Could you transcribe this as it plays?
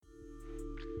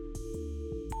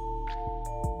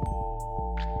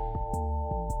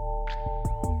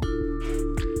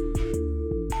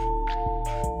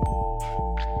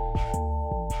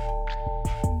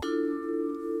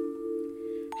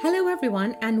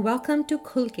everyone, and welcome to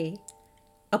Khulke,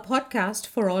 a podcast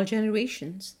for all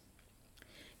generations.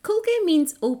 Khulke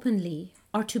means openly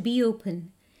or to be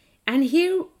open. And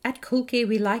here at Khulke,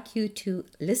 we like you to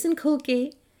listen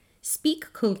Khulke,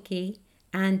 speak Khulke,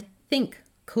 and think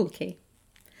Khulke.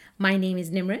 My name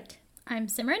is Nimrit. I'm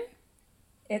Simran.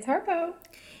 It's Harpo.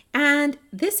 And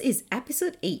this is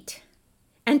episode 8.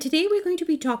 And today we're going to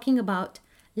be talking about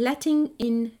letting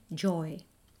in joy.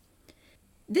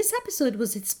 This episode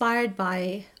was inspired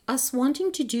by us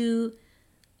wanting to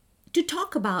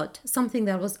talk about something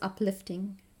that was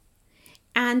uplifting.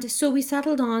 And so we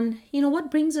settled on, what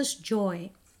brings us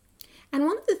joy? And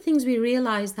one of the things we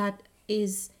realized that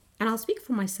is, and I'll speak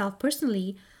for myself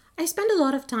personally, I spend a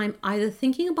lot of time either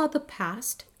thinking about the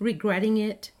past, regretting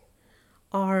it,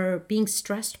 or being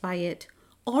stressed by it,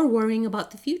 or worrying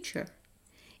about the future.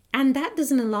 And that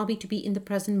doesn't allow me to be in the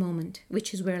present moment,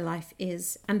 which is where life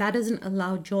is. And that doesn't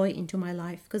allow joy into my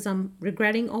life because I'm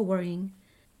regretting or worrying.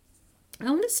 I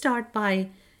want to start by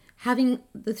having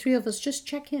the three of us just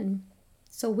check in.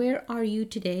 So where are you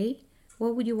today?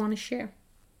 What would you want to share?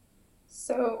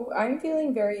 So I'm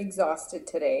feeling very exhausted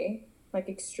today, like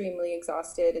extremely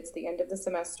exhausted. It's the end of the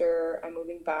semester. I'm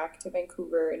moving back to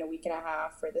Vancouver in a week and a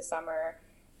half for the summer.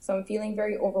 So I'm feeling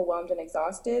very overwhelmed and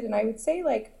exhausted. And I would say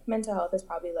mental health is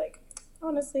probably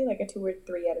honestly a 2 or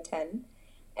 3 out of 10.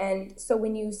 And so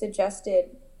when you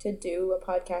suggested to do a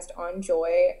podcast on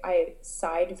joy, I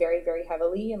sighed very, very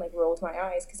heavily and rolled my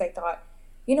eyes because I thought,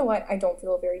 you know what, I don't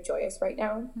feel very joyous right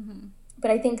now. Mm-hmm. But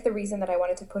I think the reason that I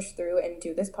wanted to push through and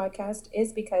do this podcast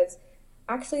is because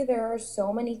actually there are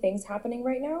so many things happening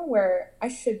right now where I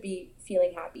should be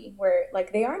feeling happy, where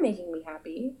they are making me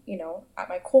happy, at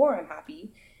my core I'm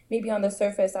happy. Maybe on the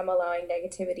surface, I'm allowing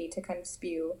negativity to kind of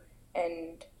spew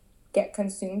and get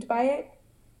consumed by it.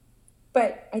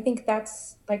 But I think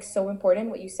that's so important,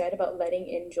 what you said about letting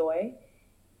in joy,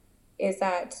 is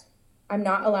that I'm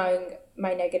not allowing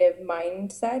my negative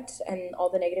mindset and all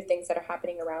the negative things that are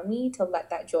happening around me to let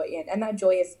that joy in. And that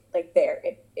joy is there.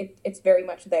 It's very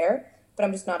much there, but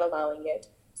I'm just not allowing it.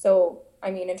 So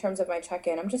in terms of my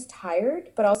check-in, I'm just tired,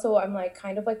 but also I'm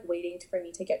kind of waiting for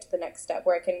me to get to the next step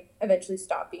where I can eventually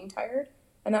stop being tired.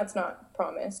 And that's not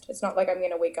promised. It's not like I'm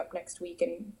going to wake up next week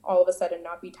and all of a sudden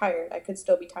not be tired. I could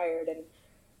still be tired and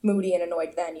moody and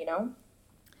annoyed then,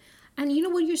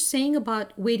 And what you're saying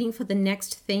about waiting for the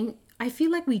next thing, I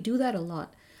feel like we do that a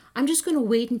lot. I'm just going to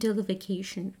wait until the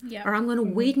vacation. Yeah. Or I'm going to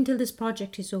wait until this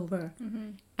project is over.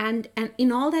 Mm-hmm. And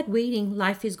in all that waiting,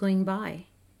 life is going by.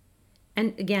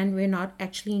 And again, we're not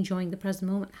actually enjoying the present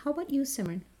moment. How about you,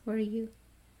 Simran? Where are you?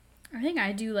 I think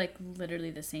I do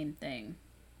literally the same thing.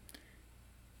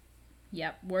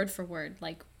 Yep, word for word.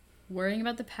 Worrying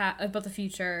about about the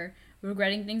future,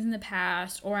 regretting things in the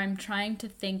past, or I'm trying to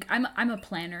think. I'm a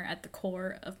planner at the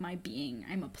core of my being.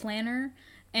 I'm a planner,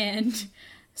 and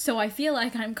so I feel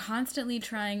like I'm constantly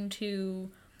trying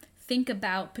to think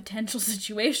about potential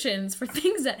situations for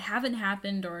things that haven't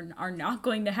happened or are not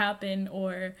going to happen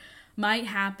or might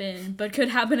happen but could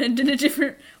happen in a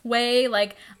different way.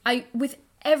 With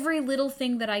every little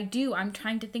thing that I do, I'm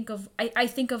trying to think of, I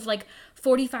think of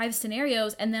 45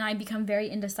 scenarios, and then I become very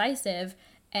indecisive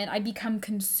and I become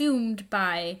consumed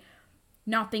by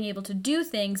not being able to do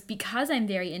things because I'm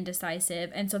very indecisive.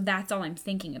 And so that's all I'm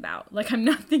thinking about. I'm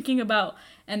not thinking about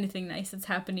anything nice that's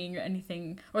happening or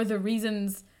anything, or the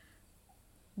reasons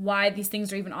why these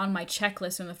things are even on my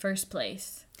checklist in the first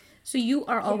place. So you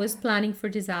are always planning for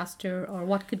disaster or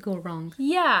what could go wrong.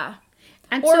 Yeah.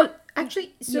 And so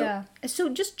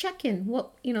just check in.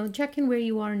 Check in where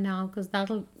you are now, because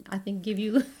that'll, I think, give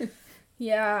you.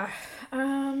 Yeah.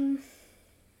 I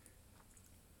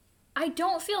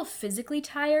don't feel physically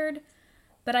tired,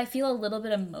 but I feel a little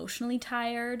bit emotionally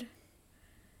tired.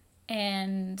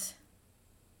 And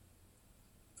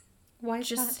why is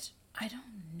that? I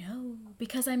don't know,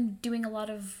 because I'm doing a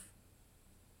lot of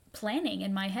planning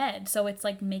in my head, so it's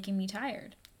making me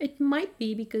tired. It might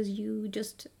be because you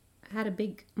just had a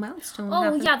big milestone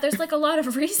happen. Yeah, there's a lot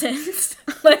of reasons.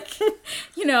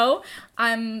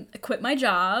 I quit my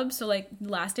job, so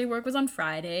last day of work was on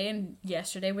Friday, and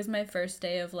yesterday was my first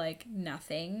day of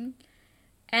nothing.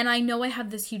 And I know I have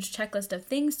this huge checklist of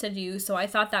things to do, so I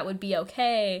thought that would be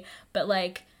okay, but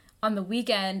on the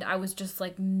weekend, I was just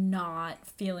not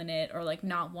feeling it or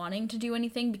not wanting to do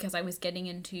anything because I was getting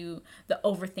into the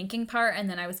overthinking part, and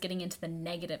then I was getting into the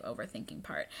negative overthinking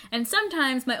part. And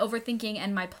sometimes my overthinking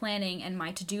and my planning and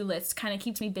my to-do list kind of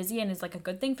keeps me busy and is a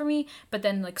good thing for me, but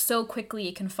then so quickly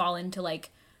it can fall into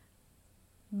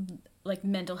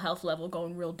mental health level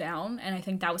going real down, and I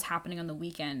think that was happening on the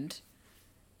weekend.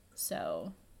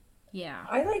 So Yeah.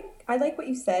 I like what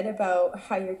you said about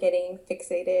how you're getting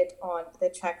fixated on the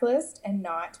checklist and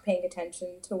not paying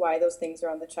attention to why those things are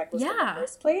on the checklist in the Yeah.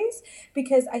 first place.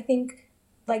 Because I think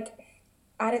like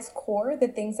at its core, the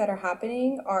things that are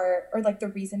happening are or like the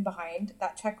reason behind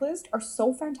that checklist are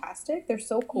so fantastic. They're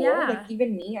so cool. Like Yeah.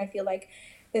 even me, I feel like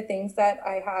the things that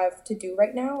I have to do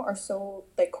right now are so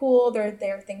like cool.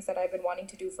 They're things that I've been wanting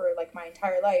to do for like my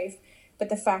entire life. But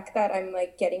the fact that I'm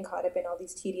like getting caught up in all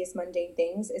these tedious, mundane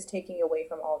things is taking away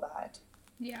from all that.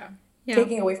 Yeah. Yeah.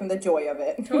 Taking away from the joy of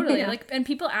it. Totally. Yeah. Like, and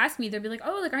people ask me, they'll be like,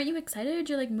 "Oh, like, aren't you excited?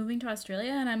 You're like moving to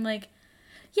Australia?" And I'm like,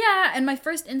 "Yeah." And my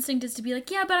first instinct is to be like,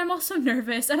 "Yeah, but I'm also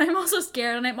nervous, and I'm also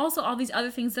scared, and I'm also all these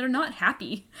other things that are not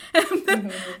happy." And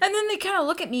then they kind of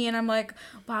look at me, and I'm like,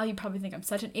 "Wow, you probably think I'm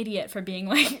such an idiot for being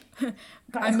like,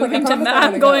 I'm moving to,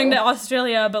 I'm going to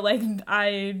Australia, but like,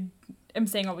 I am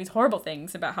saying all these horrible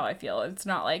things about how I feel. It's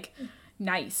not like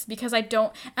nice because I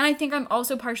don't." And I think I'm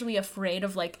also partially afraid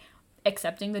of like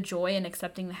accepting the joy and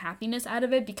accepting the happiness out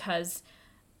of it because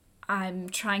I'm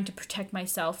trying to protect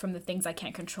myself from the things I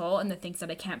can't control and the things that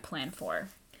I can't plan for.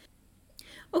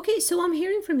 Okay, so I'm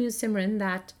hearing from you, Simran,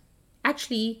 that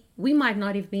actually we might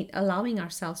not even be allowing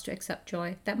ourselves to accept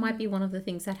joy. That might be one of the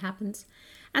things that happens.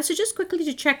 And so, just quickly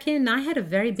to check in, I had a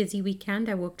very busy weekend.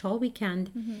 I worked all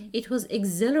weekend. It was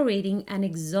exhilarating and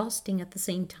exhausting at the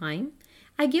same time.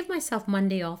 I give myself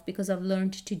Monday off because I've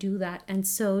learned to do that. And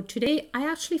so today I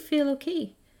actually feel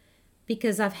okay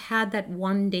because I've had that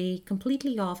one day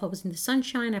completely off. I was in the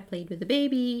sunshine, I played with the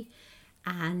baby,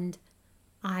 and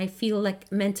I feel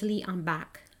like mentally I'm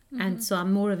back. And so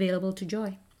I'm more available to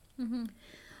joy.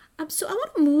 So I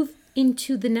want to move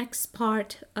into the next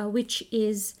part, which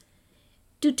is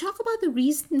to talk about the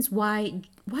reasons why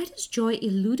does joy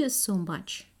elude us so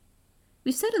much?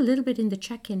 We said a little bit in the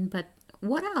check-in, but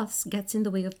what else gets in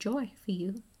the way of joy for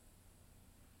you?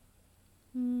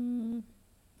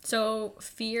 So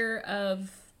fear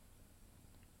of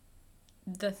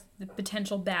the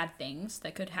potential bad things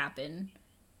that could happen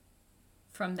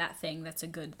from that thing that's a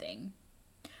good thing.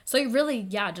 So you really,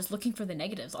 yeah, just looking for the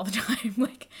negatives all the time.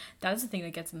 Like, that's the thing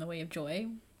that gets in the way of joy.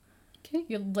 Okay.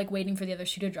 You're like waiting for the other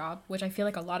shoe to drop, which I feel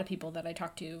like a lot of people that I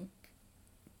talk to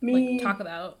Me. like talk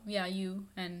about. Yeah, you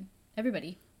and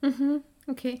everybody.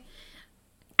 Okay.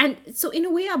 And so in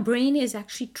a way our brain is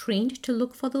actually trained to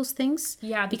look for those things.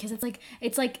 Yeah, because it's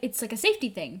like a safety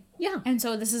thing. Yeah. And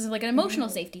so this is like an emotional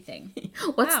safety thing.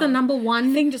 What's the Wow. number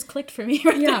one Thing just clicked for me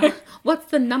right Yeah. there. What's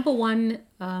the number one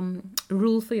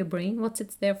rule for your brain? What's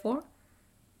it there for?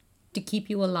 To keep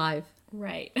you alive.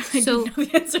 Right. I So- didn't know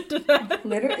the answer to that.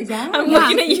 Literally, yeah. I'm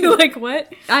looking at you like,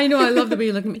 what? I know, I love the way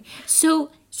you look at me. So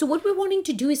what we're wanting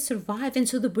to do is survive, and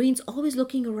so the brain's always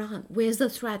looking around. Where's the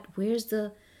threat? Where's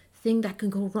the thing that can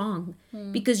go wrong?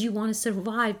 Because you want to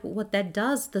survive. But what that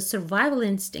does, the survival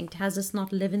instinct has us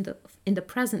not live in the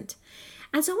present.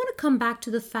 And so I want to come back to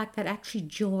the fact that actually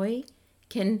joy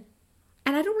can,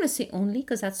 and I don't want to say only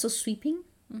because that's so sweeping,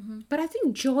 but I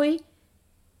think joy,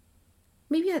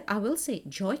 maybe I will say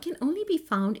joy can only be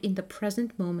found in the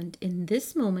present moment, in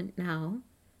this moment now.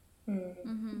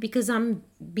 Because I'm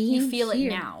being You feel it here.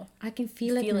 now. I can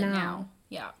feel it now.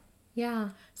 Yeah. Yeah.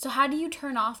 So how do you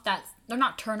turn off that, or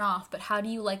not turn off, but how do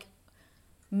you like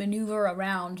maneuver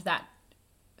around that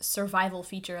survival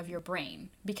feature of your brain?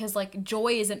 Because like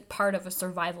joy isn't part of a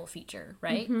survival feature,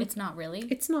 right? It's not really.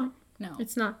 It's not. No.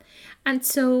 It's not. And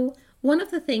so one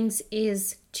of the things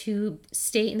is to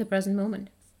stay in the present moment.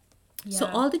 So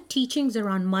Yeah. all the teachings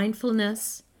around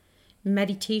mindfulness,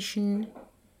 meditation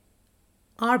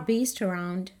are based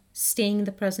around staying in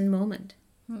the present moment.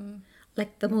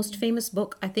 Like the most famous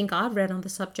book I think I've read on the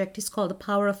subject is called The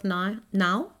Power of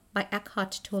Now by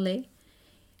Eckhart Tolle.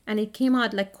 And it came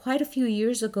out like quite a few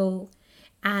years ago.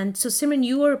 And so Simran,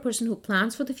 you are a person who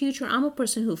plans for the future. I'm a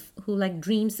person who like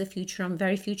dreams the future. I'm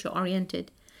very future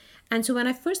oriented. And so when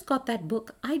I first got that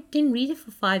book, I didn't read it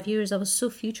for 5 years. I was so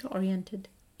future oriented.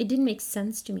 It didn't make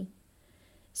sense to me.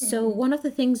 So one of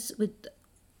the things with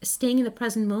staying in the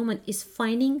present moment is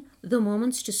finding the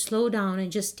moments to slow down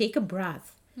and just take a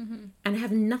breath and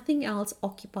have nothing else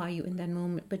occupy you in that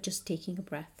moment but just taking a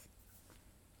breath.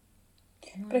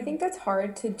 But I think that's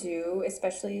hard to do,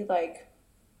 especially like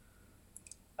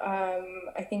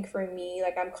I think for me,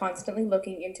 like I'm constantly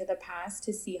looking into the past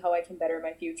to see how I can better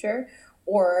my future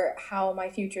or how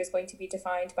my future is going to be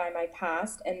defined by my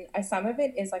past. And some of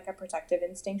it is like a protective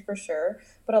instinct for sure,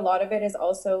 but a lot of it is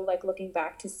also like looking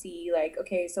back to see like,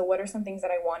 okay, so what are some things that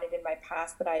I wanted in my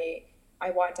past that I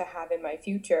want to have in my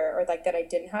future or like that I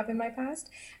didn't have in my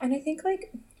past? And I think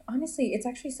like honestly, it's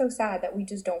actually so sad that we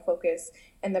just don't focus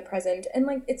in the present. And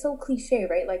like, it's so cliche,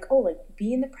 right? Like, oh, like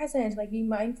be in the present, like be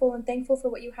mindful and thankful for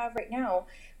what you have right now.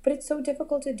 But it's so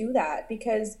difficult to do that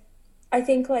because I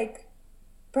think like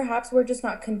perhaps we're just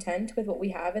not content with what we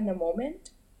have in the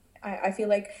moment. I feel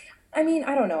like, I mean,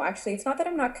 I don't know, actually. It's not that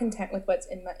I'm not content with what's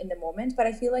in the moment, but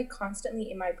I feel like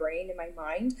constantly in my brain, in my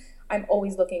mind, I'm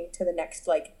always looking to the next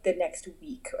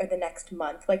week or the next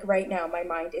month. Like right now, my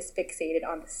mind is fixated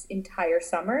on this entire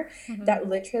summer that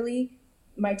literally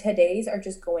my todays are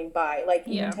just going by. Like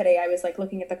even today, I was like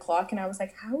looking at the clock and I was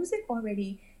like, how is it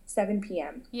already 7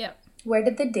 p.m.? Yeah. Where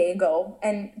did the day go?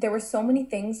 And there were so many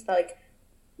things like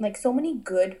so many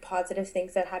good positive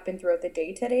things that happened throughout the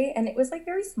day today, and it was like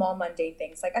very small mundane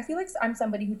things. Like I feel like I'm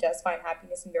somebody who does find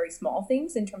happiness in very small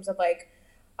things, in terms of like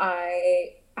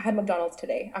I had McDonald's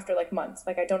today after like months.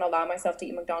 Like I don't allow myself to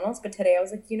eat McDonald's, but today I was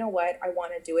like, you know what, I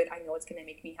want to do it. I know it's going to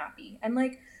make me happy. And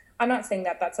like I'm not saying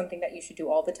that that's something that you should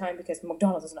do all the time because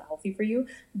McDonald's is not healthy for you,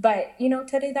 but you know,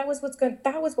 today that was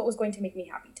what was going to make me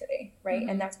happy today, right?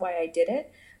 And that's why I did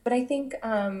it. But I think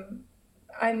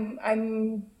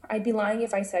I'd be lying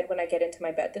if I said when I get into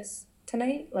my bed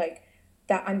tonight, like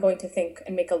that I'm going to think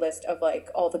and make a list of like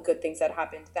all the good things that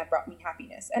happened that brought me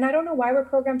happiness. And I don't know why we're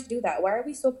programmed to do that. Why are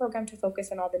we so programmed to focus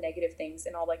on all the negative things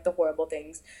and all like the horrible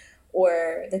things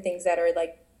or the things that are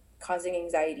like causing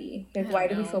anxiety? Like why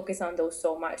do we focus on those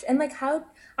so much? And like how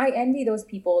I envy those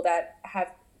people that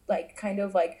have like kind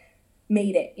of like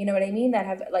made it, you know what I mean, that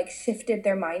have like shifted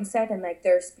their mindset and like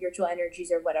their spiritual energies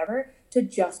or whatever to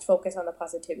just focus on the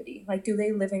positivity. Like do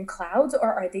they live in clouds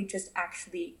or are they just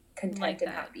actually content Like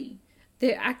and that. happy?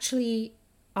 They actually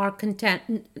are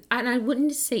content. And I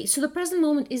wouldn't say, so the present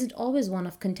moment isn't always one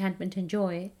of contentment and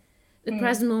joy. The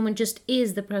present moment just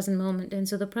is the present moment. And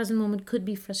so the present moment could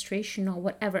be frustration or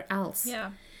whatever else.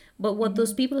 Yeah. But what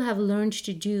those people have learned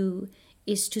to do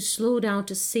is to slow down,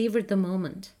 to savor the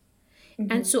moment.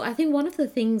 And so I think one of the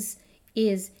things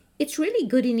is it's really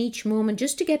good in each moment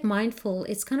just to get mindful.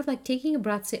 It's kind of like taking a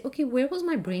breath, say, okay, where was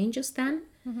my brain just then?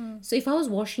 So if I was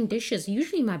washing dishes,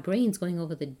 usually my brain's going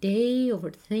over the day, over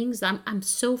things. I'm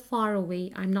so far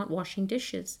away, I'm not washing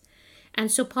dishes.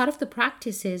 And so part of the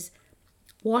practice is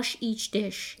wash each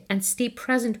dish and stay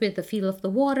present with the feel of the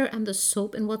water and the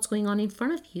soap and what's going on in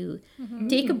front of you.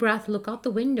 Take a breath, look out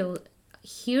the window,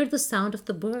 hear the sound of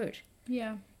the bird.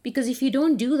 Yeah. Because if you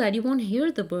don't do that, you won't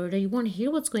hear the bird or you won't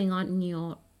hear what's going on in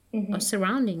your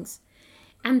surroundings.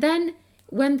 And then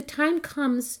when the time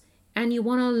comes and you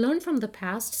want to learn from the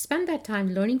past, spend that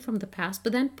time learning from the past,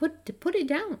 but then put it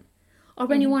down. Or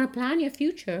when you want to plan your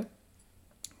future,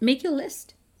 make your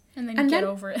list. And then get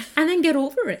over it. And then get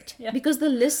over it. Yeah. Because the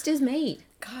list is made.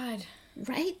 God.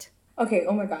 Right? Okay,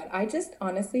 oh my God. I just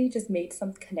honestly just made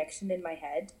some connection in my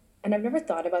head. And I've never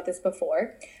thought about this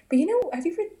before. But you know, have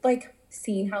you ever like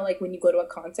seen how like when you go to a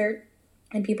concert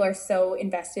and people are so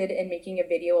invested in making a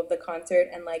video of the concert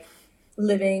and like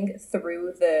living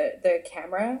through the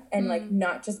camera and like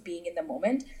not just being in the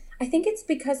moment? I think it's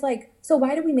because like, so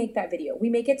why do we make that video? We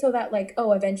make it so that like,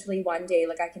 oh, eventually one day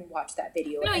like I can watch that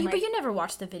video. No, and, but like, you never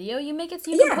watch the video. You make it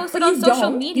so you Yeah, can post but it on you social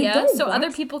don't. You media don't so other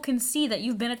watch- people can see that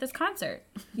you've been at this concert.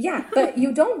 Yeah, but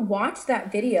you don't watch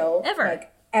that video Ever.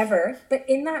 like ever. But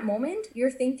in that moment, you're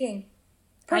thinking,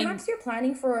 perhaps you're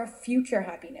planning for a future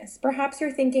happiness. Perhaps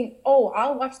you're thinking, oh,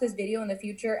 I'll watch this video in the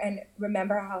future and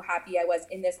remember how happy I was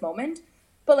in this moment.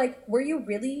 But like, were you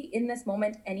really in this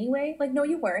moment anyway? Like, no,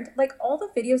 you weren't. Like all the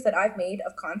videos that I've made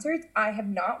of concerts, I have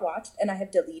not watched and I have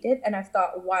deleted and I've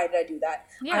thought, why did I do that?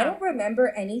 Yeah. I don't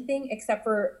remember anything except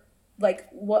for like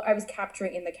what I was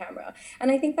capturing in the camera.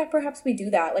 And I think that perhaps we do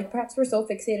that. Like perhaps we're so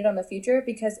fixated on the future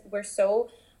because we're so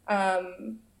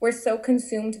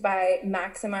consumed by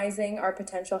maximizing our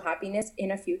potential happiness in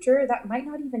a future that might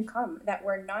not even come, that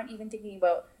we're not even thinking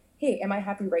about, hey, am I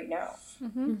happy right now?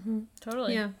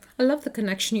 Totally. Yeah, I love the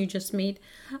connection you just made.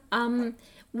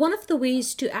 One of the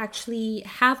ways to actually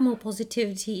have more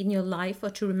positivity in your life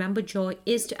or to remember joy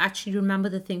is to actually remember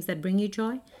the things that bring you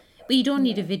joy. But you don't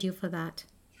need a video for that.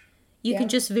 You can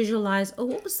just visualize, oh,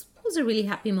 what was a really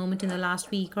happy moment in the last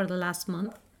week or the last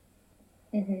month?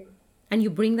 And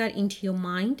you bring that into your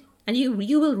mind and you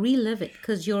will relive it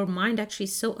because your mind actually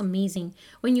is so amazing.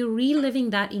 When you're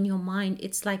reliving that in your mind,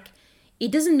 it's like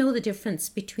it doesn't know the difference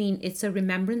between it's a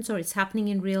remembrance or it's happening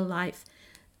in real life.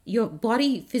 Your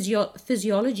body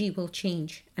physiology will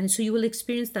change. And so you will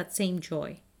experience that same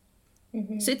joy.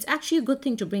 So it's actually a good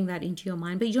thing to bring that into your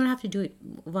mind, but you don't have to do it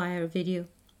via a video.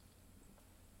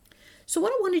 So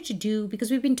what I wanted to do,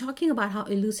 because we've been talking about how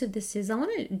elusive this is, I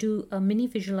want to do a mini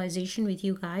visualization with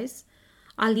you guys.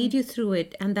 I'll lead you through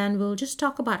it and then we'll just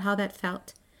talk about how that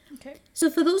felt. Okay. So,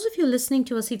 for those of you listening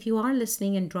to us, if you are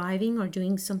listening and driving or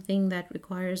doing something that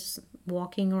requires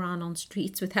walking around on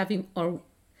streets with heavy or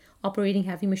operating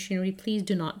heavy machinery, please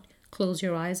do not close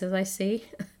your eyes, as I say.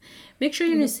 Make sure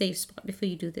you're in a safe spot before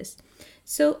you do this.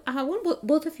 So, I want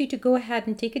both of you to go ahead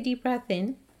and take a deep breath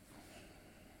in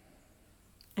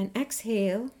and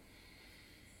exhale.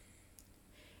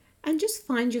 And just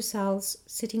find yourselves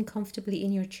sitting comfortably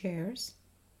in your chairs.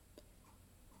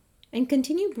 And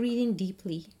continue breathing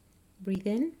deeply. Breathe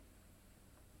in.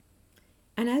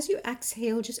 And as you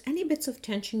exhale, just any bits of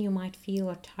tension you might feel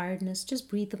or tiredness, just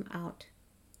breathe them out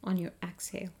on your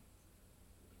exhale.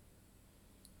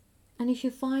 And if you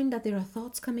find that there are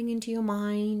thoughts coming into your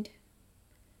mind,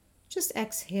 just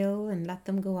exhale and let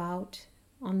them go out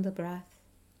on the breath.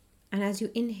 And as you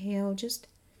inhale, just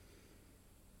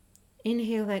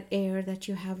inhale that air that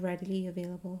you have readily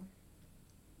available.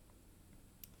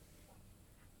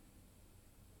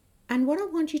 And what I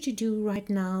want you to do right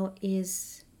now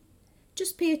is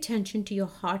just pay attention to your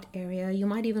heart area. You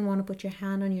might even want to put your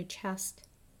hand on your chest.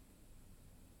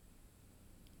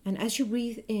 And as you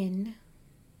breathe in,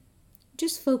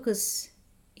 just focus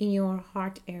in your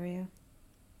heart area.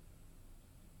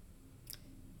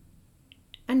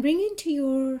 And bring into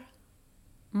your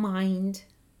mind,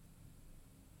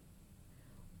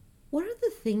 what are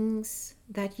the things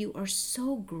that you are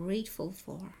so grateful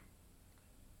for?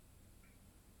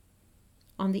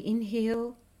 On the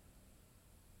inhale,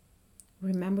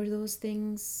 remember those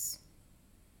things.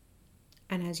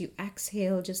 And as you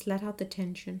exhale, just let out the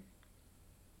tension.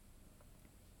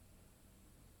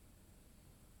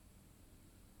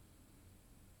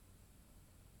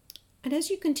 And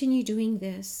as you continue doing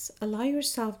this, allow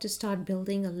yourself to start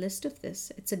building a list of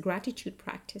this. It's a gratitude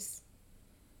practice.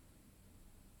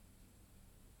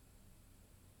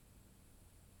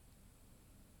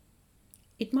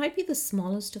 It might be the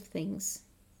smallest of things.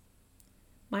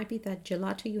 Might be that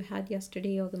gelato you had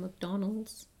yesterday or the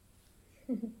McDonald's.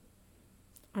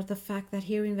 Or the fact that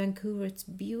here in Vancouver it's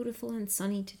beautiful and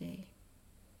sunny today.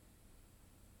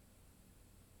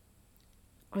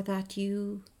 Or that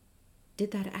you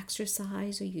did that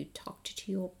exercise, or you talked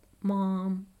to your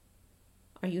mom,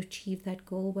 or you achieved that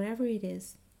goal, whatever it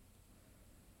is.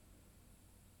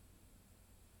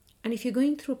 And if you're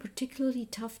going through a particularly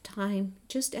tough time,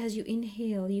 just as you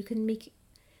inhale, you can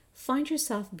find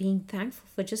yourself being thankful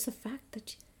for just the fact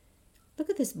that, look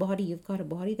at this body, you've got a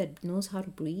body that knows how to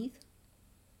breathe.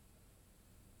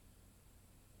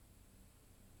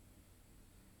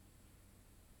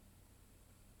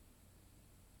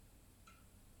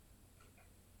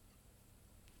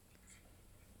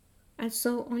 And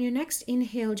so on your next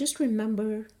inhale, just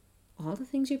remember all the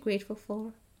things you're grateful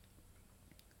for.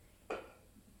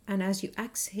 And as you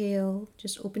exhale,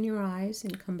 just open your eyes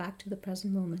and come back to the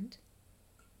present moment.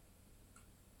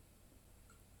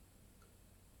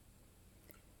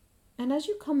 And as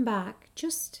you come back,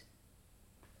 just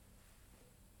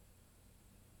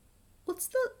what's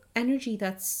the energy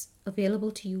that's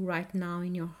available to you right now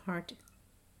in your heart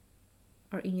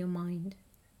or in your mind?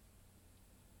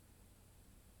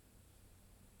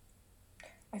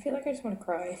 I feel like I just want to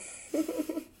cry.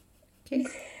 Okay.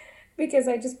 Because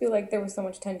I just feel like there was so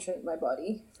much tension in my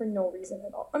body for no reason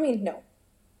at all. I mean, no,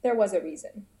 there was a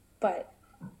reason. But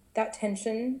that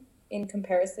tension in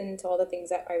comparison to all the things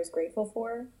that I was grateful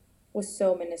for was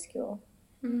so minuscule.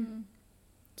 Mm.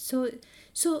 So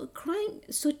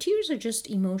tears are just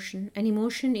emotion, and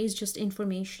emotion is just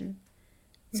information.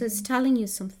 So it's telling you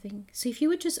something. So if you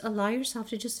would just allow yourself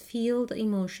to just feel the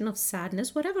emotion of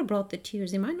sadness, whatever brought the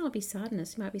tears, it might not be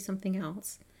sadness, it might be something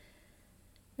else.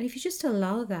 And if you just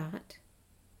allow that,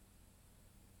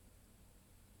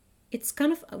 it's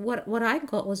kind of, what I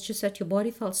got was just that your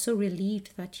body felt so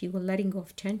relieved that you were letting go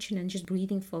of tension and just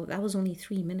breathing for, that was only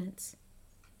 3 minutes.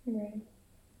 Right.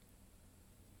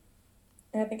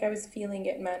 And I think I was feeling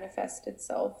it manifest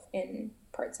itself in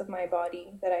parts of my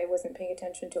body that I wasn't paying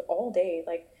attention to all day.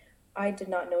 Like, I did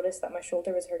not notice that my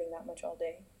shoulder was hurting that much all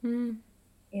day. Mm.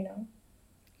 You know?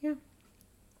 Yeah.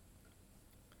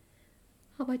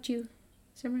 How about you,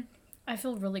 Simran? I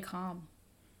feel really calm.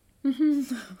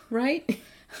 Mm-hmm. Right?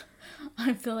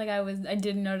 I feel like I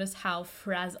didn't notice how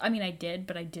I did,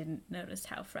 but I didn't notice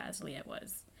how frazzly it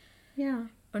was. Yeah.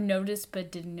 Or noticed,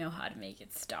 but didn't know how to make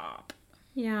it stop.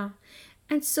 Yeah.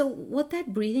 And so what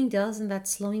that breathing does and that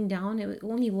slowing down, it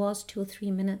only was 2 or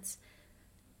 3 minutes.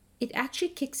 It actually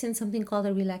kicks in something called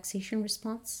a relaxation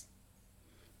response.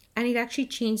 And it actually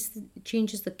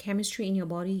changes the chemistry in your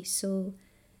body. So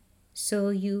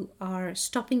you are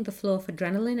stopping the flow of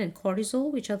adrenaline and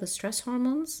cortisol, which are the stress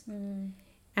hormones.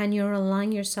 And you're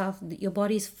allowing yourself, your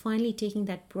body is finally taking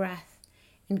that breath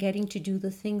and getting to do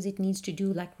the things it needs to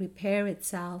do, like repair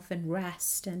itself and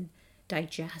rest and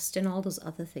digest and all those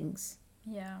other things.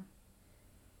 Yeah.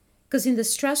 Because in the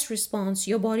stress response,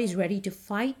 your body is ready to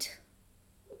fight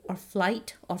or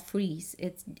flight or freeze.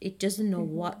 It doesn't know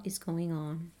what is going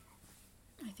on.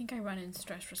 I think I run in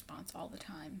stress response all the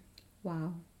time.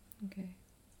 Wow. Okay.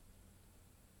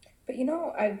 But you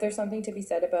know, there's something to be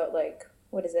said about like,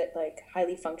 what is it, like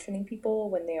highly functioning people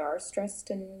when they are stressed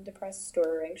and depressed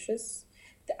or anxious.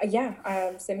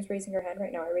 Yeah, Sim's raising her hand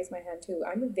right now. I raise my hand too.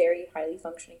 I'm a very highly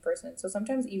functioning person. So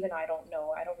sometimes even I don't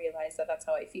know, I don't realize that that's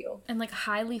how I feel. And like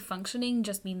highly functioning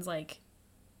just means like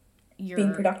you're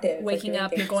Being productive, waking like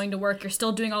up, you're going to work, you're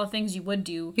still doing all the things you would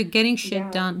do. You're getting shit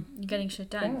Yeah. done. You're getting shit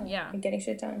done. Yeah. And getting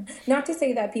shit done. Not to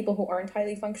say that people who aren't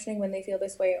highly functioning when they feel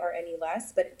this way are any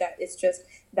less, but that it's just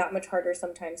that much harder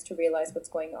sometimes to realize what's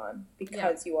going on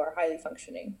because you are highly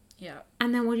functioning. Yeah.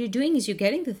 And then what you're doing is you're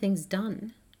getting the things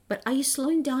done. But are you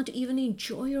slowing down to even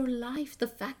enjoy your life? The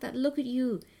fact that, look at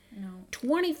you, No.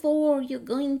 24, you're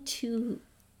going to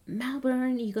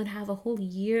Melbourne, you're going to have a whole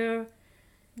year.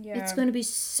 Yeah. It's going to be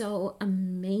so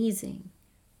amazing.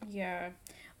 Yeah.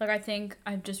 Like, I think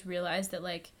I've just realized that,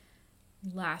 like,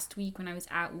 last week when I was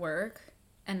at work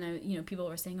and, people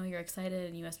were saying, oh, you're excited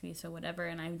and you must be so whatever.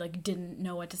 And I, like, didn't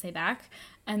know what to say back.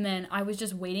 And then I was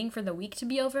just waiting for the week to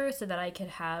be over so that I could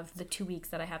have the 2 weeks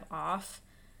that I have off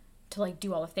to, like,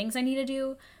 do all the things I need to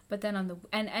do. But then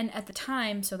and at the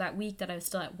time, so that week that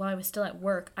while I was still at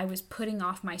work, I was putting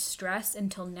off my stress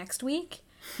until next week.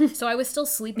 So I was still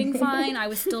sleeping fine. I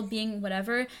was still being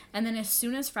whatever. And then as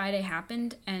soon as Friday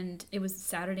happened and it was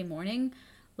Saturday morning,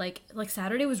 like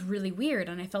Saturday was really weird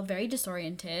and I felt very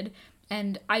disoriented.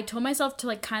 And I told myself to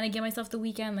like kind of give myself the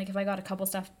weekend. Like if I got a couple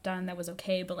stuff done, that was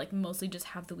okay. But like mostly just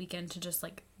have the weekend to just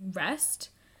like rest.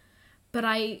 But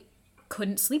I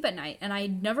couldn't sleep at night. And I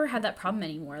never had that problem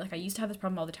anymore. Like I used to have this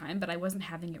problem all the time, but I wasn't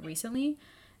having it recently.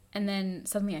 And then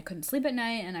suddenly I couldn't sleep at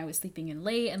night and I was sleeping in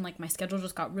late and like my schedule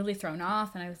just got really thrown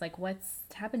off and I was like, what's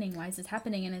happening? Why is this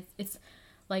happening? And it's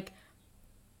like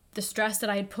the stress that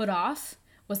I had put off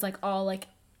was like all like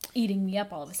eating me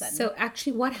up all of a sudden. So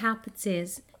actually what happens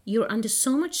is you're under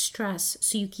so much stress,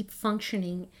 so you keep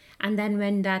functioning. And then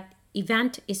when that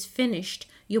event is finished,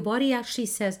 your body actually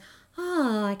says,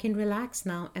 I can relax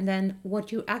now. And then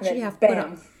what you actually have put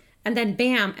up. And then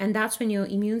bam, and that's when your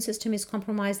immune system is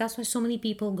compromised. That's why so many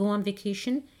people go on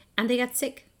vacation and they get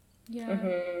sick. Yeah.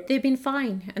 They've been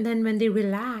fine. And then when they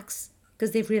relax,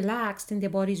 because they've relaxed and their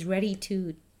body's ready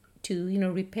to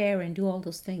repair and do all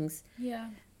those things. Yeah.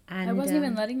 And I wasn't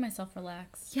even letting myself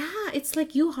relax. Yeah, it's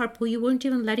like you, Harpo. You weren't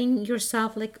even letting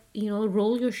yourself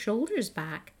roll your shoulders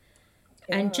back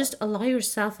and just allow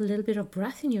yourself a little bit of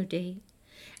breath in your day.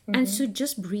 And so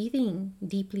just breathing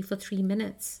deeply for 3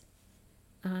 minutes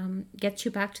gets you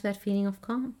back to that feeling of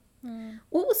calm.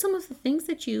 What were some of the things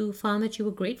that you found that you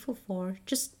were grateful for?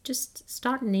 Just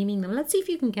start naming them. Let's see if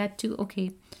you can get to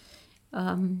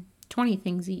 20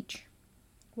 things each.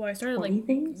 Well, I started 20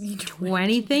 things?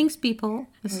 20 things, people.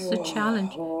 This is a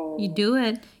challenge. You do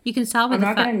it. You can start with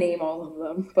I'm not going to name all of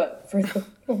them, but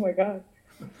oh my God.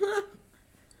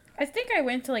 I think I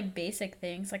went to like basic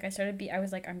things. Like I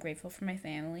was like, I'm grateful for my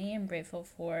family. I'm grateful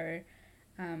for,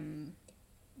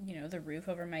 the roof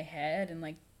over my head and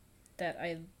like that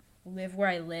I live where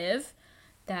I live,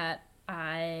 that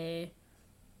I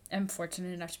am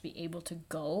fortunate enough to be able to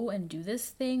go and do this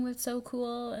thing that's so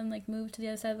cool and like move to the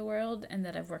other side of the world, and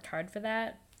that I've worked hard for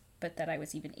that, but that I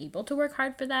was even able to work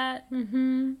hard for that.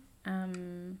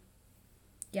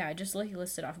 Yeah, I just like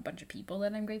listed off a bunch of people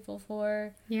that I'm grateful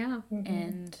for. Yeah.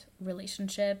 And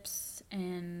relationships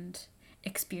and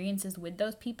experiences with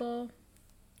those people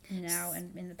now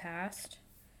and in the past.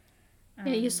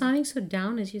 Yeah, you're sounding so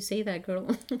down as you say that,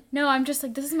 girl. No, I'm just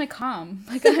like, this is my calm.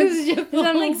 Like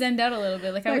I'm like zenned out a little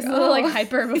bit. Like I was a little like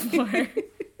hyper before.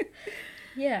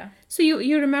 Yeah. So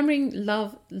you're remembering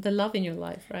the love in your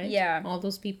life, right? Yeah. All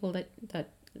those people that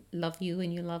love you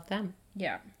and you love them.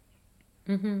 Yeah.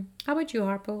 How about you,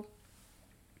 Harpo?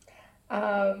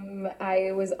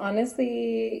 I was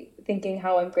honestly thinking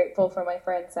how I'm grateful for my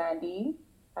friend Sandy,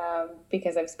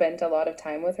 because I've spent a lot of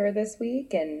time with her this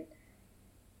week, and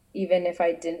even if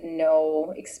I didn't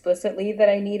know explicitly that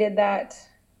I needed that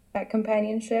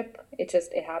companionship,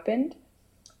 it happened.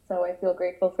 So I feel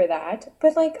grateful for that.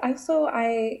 But like also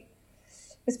I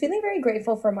was feeling very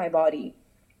grateful for my body.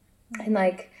 And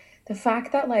like the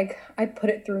fact that like I put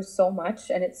it through so much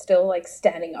and it's still like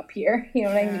standing up here. You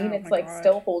know what I mean? It's like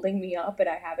still holding me up and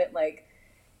I haven't like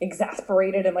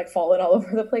exasperated and like fallen all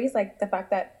over the place. Like the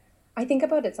fact that I think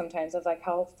about it sometimes of like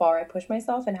how far I push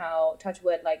myself and how, touch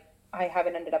wood, like I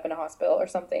haven't ended up in a hospital or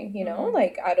something,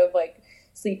 like out of like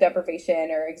sleep deprivation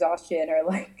or exhaustion or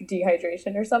like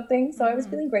dehydration or something. So I was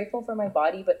feeling grateful for my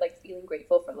body, but like feeling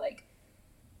grateful for like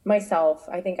myself.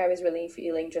 I think I was really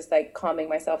feeling just like calming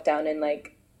myself down and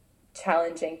like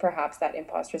challenging perhaps that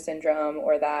imposter syndrome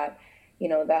or that, you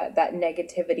know, that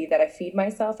negativity that I feed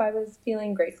myself. I was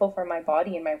feeling grateful for my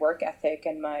body and my work ethic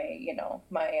and my, you know,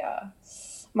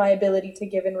 my ability to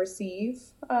give and receive.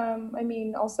 I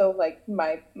mean, also like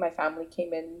my family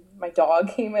came in, my dog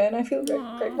came in. I feel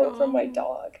very grateful for my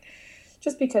dog,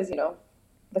 just because, you know,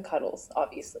 the cuddles,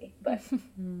 obviously. But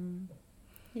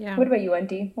Yeah. what about you,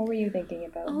 Auntie? What were you thinking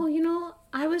about? Oh, you know,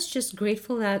 I was just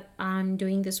grateful that I'm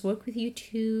doing this work with you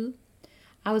too.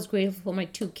 I was grateful for my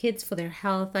two kids, for their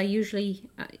health. I usually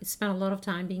spend a lot of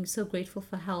time being so grateful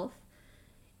for health,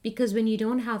 because when you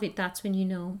don't have it, that's when you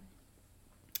know.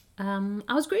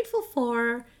 I was grateful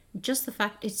for just the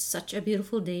fact it's such a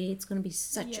beautiful day. It's going to be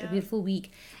such a beautiful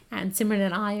week. And Simran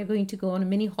and I are going to go on a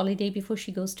mini holiday before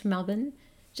she goes to Melbourne.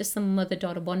 Just some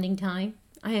mother-daughter bonding time.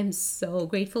 I am so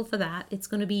grateful for that. It's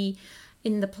going to be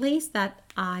in the place that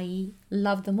I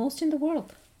love the most in the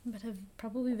world. But I've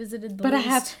probably visited the But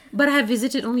least. I have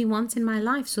visited only once in my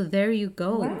life, so there you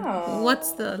go. Wow.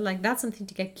 What's the like? That's something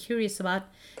to get curious about.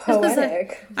 Just 'cause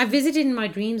Poetic. I visited in my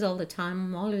dreams all the time.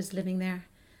 I'm always living there.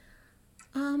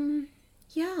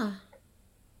 Yeah.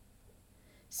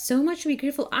 So much to be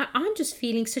grateful. I'm just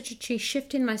feeling such a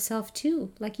shift in myself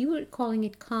too. Like you were calling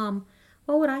it calm.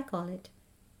 What would I call it?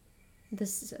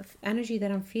 This energy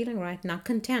that I'm feeling right now.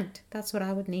 Content. That's what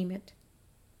I would name it.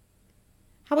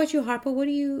 How about you, Harper? What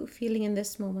are you feeling in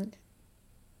this moment?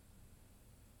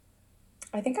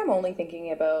 I think I'm only thinking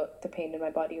about the pain in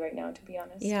my body right now, to be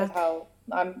honest. Yeah. Of how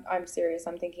I'm serious.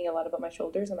 I'm thinking a lot about my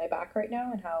shoulders and my back right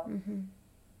now and how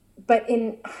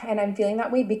and I'm feeling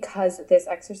that way because this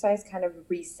exercise kind of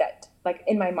reset. Like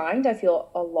in my mind, I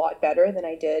feel a lot better than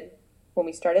I did when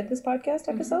we started this podcast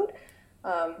episode.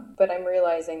 But I'm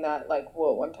realizing that like,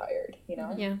 whoa, I'm tired, you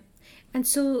know? Yeah. And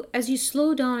so as you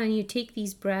slow down and you take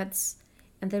these breaths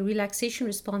and the relaxation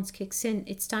response kicks in,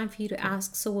 it's time for you to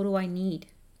ask, so what do I need?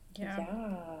 Yeah.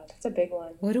 Yeah, that's a big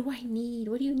one. What do I need?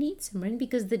 What do you need, Simran?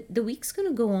 Because the week's going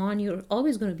to go on. You're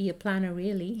always going to be a planner,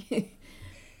 really.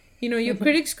 You know, your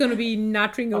critic's going to be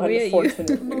nattering away at you. I'm a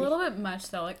Unfortunately. little bit much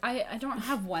though. Like I don't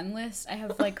have one list. I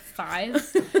have like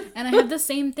 5, and I have the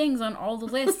same things on all the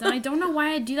lists, and I don't know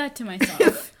why I do that to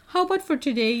myself. How about for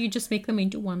today, you just make them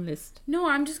into one list? No,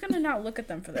 I'm just gonna not look at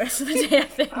them for the rest of the day. I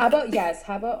think. How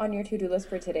about on your to-do list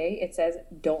for today, it says,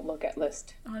 don't look at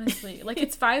list. Honestly, like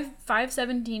it's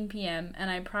 5:17 p.m.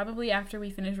 and I probably after we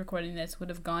finish recording this would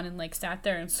have gone and like sat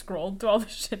there and scrolled through all the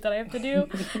shit that I have to do,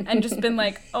 and just been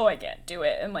like, oh, I can't do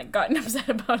it, and like gotten upset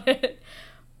about it.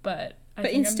 But I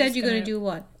think I'm instead, just you're going to do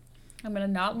what? I'm gonna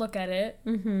not look at it.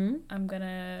 Mm-hmm. I'm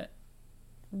gonna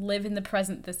live in the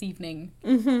present this evening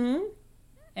Mm-hmm.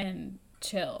 and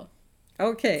chill.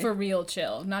 Okay. For real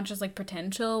chill. Not just like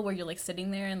pretend chill where you're like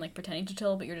sitting there and like pretending to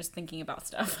chill, but you're just thinking about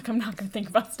stuff. Like I'm not gonna think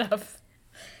about stuff.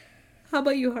 How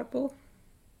about you, Harpo?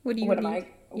 What do you need? What am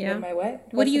I what?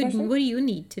 What do What's the question? you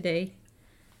need today?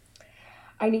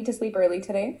 I need to sleep early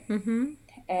today. Mm-hmm.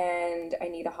 And I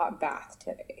need a hot bath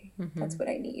today. That's what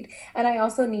I need. And I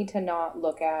also need to not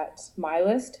look at my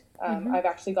list. I've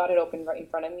actually got it open right in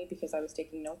front of me because I was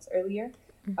taking notes earlier.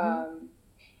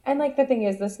 And like the thing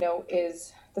is, this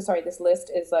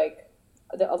list is like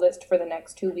a list for the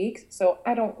next 2 weeks. So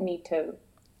I don't need to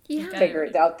Yeah. figure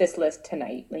out this list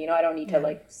tonight. You know, I don't need to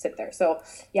like sit there. So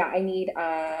yeah, I need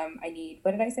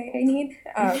what did I say I need?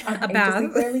 I need to bath.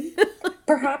 sleep early.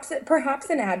 Perhaps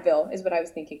an Advil is what I was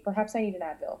thinking. Perhaps I need an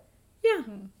Advil. Yeah.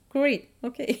 Great.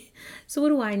 Okay. So what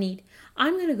do I need?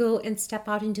 I'm going to go and step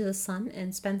out into the sun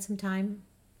and spend some time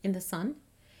in the sun.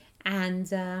 And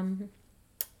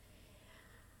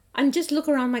just look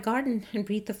around my garden and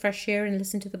breathe the fresh air and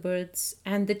listen to the birds.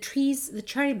 And the trees, the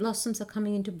cherry blossoms are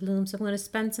coming into bloom. So I'm going to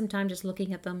spend some time just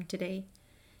looking at them today.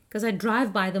 Because I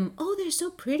drive by them. Oh, they're so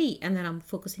pretty. And then I'm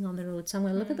focusing on the road. So I'm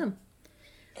going to look at them.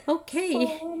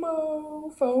 Okay.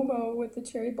 FOMO with the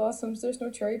cherry blossoms. There's no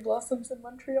cherry blossoms in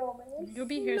Montreal, man. You'll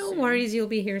be here No soon. worries. You'll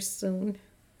be here soon.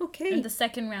 Okay. And the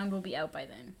second round will be out by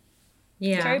then.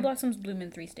 Yeah. Cherry blossoms bloom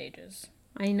in 3 stages.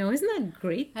 I know. Isn't that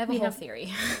great? I have a whole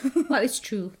theory. Well, it's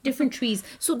true. Different trees.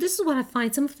 So this is what I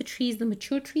find. Some of the trees, the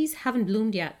mature trees, haven't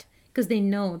bloomed yet because they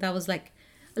know that was like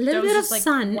a little That was bit of just, like,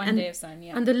 sun, one and, day of sun,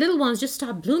 yeah. and the little ones just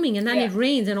start blooming, and then Yeah. it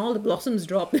rains, and all the blossoms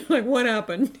drop. They're like, what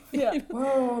happened? Yeah.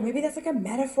 Whoa, maybe that's like a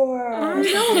metaphor. I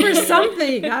know, for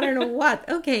something. I don't know what.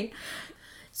 Okay.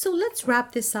 So let's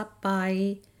wrap this up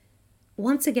by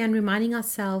once again reminding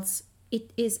ourselves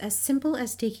it is as simple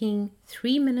as taking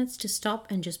 3 minutes to stop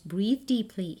and just breathe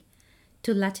deeply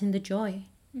to let in the joy.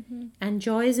 And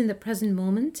joy is in the present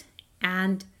moment.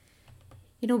 And,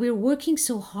 we're working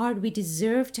so hard. We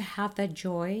deserve to have that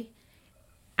joy.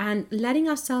 And letting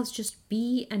ourselves just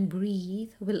be and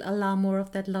breathe will allow more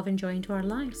of that love and joy into our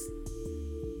lives.